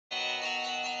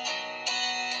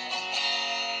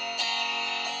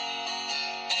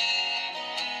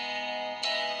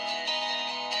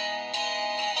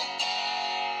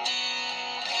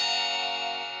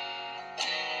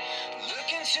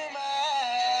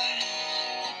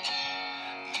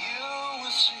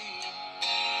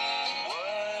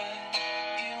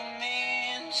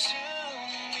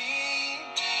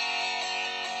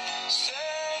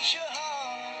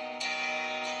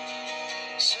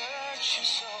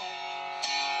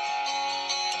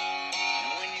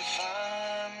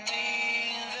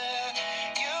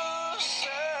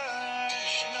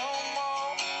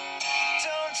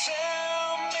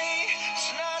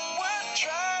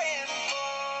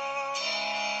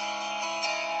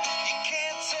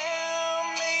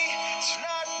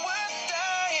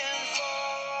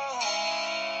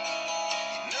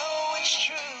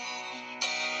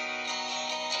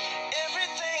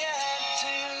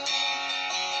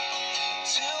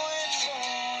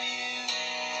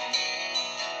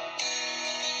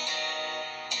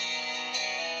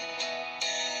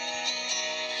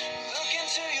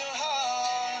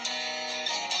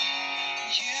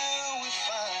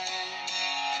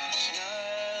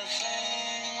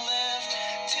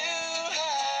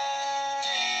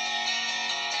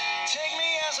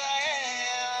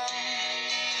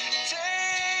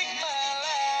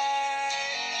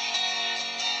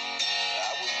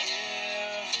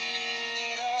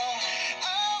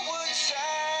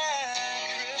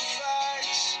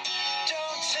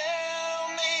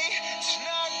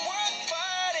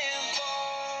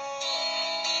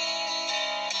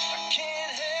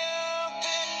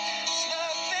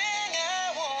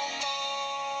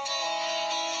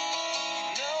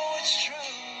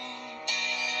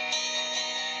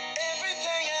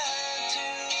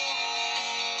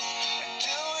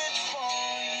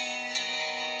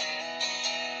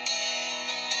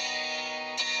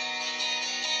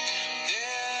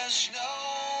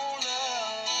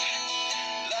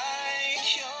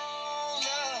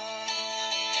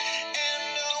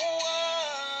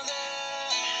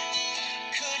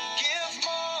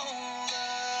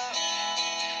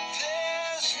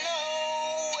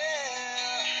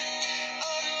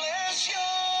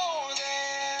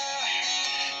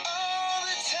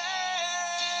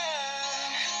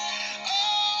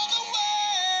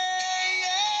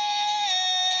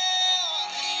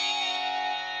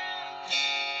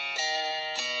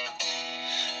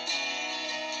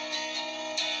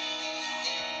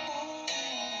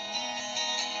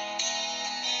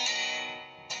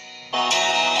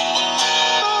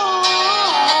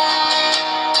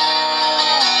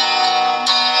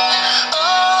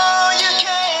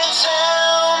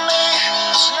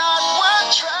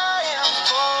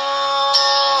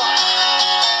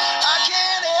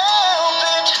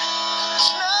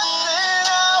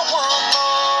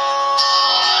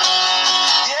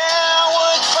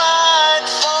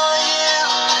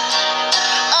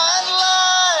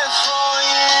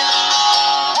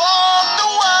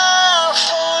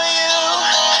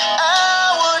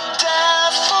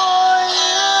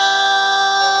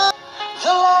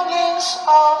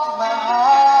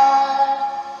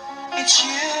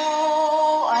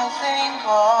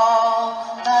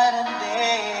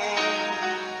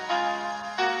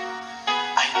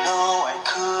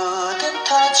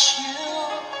touch you.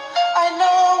 I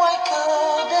know I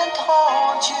couldn't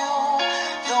hold you,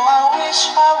 though I wish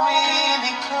I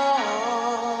really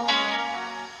could.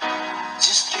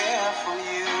 Just care for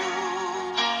you.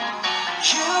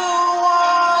 You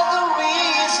are the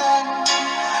reason,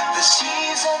 the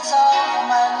seasons of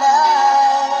my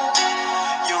life.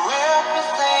 You're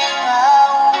everything I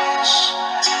wish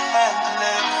and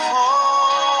live for.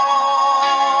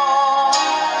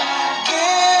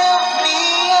 Give me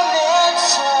an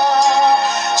answer,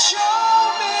 show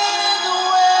me the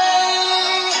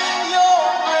way.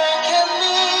 You're breaking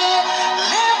me,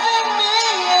 leaving me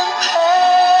in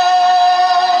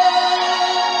pain.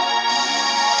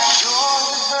 You're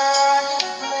the burning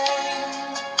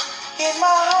flame in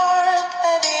my heart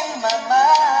and in my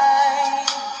mind.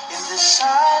 In the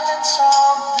silence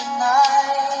of the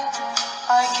night,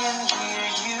 I can hear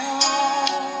you.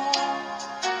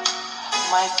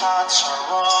 My thoughts are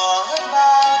all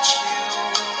about you,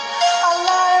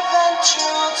 alive and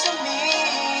true to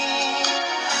me.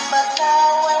 But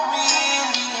now I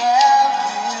really have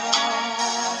you,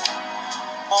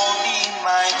 only in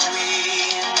my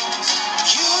dreams.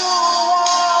 You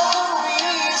are the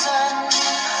reason,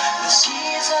 the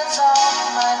seasons are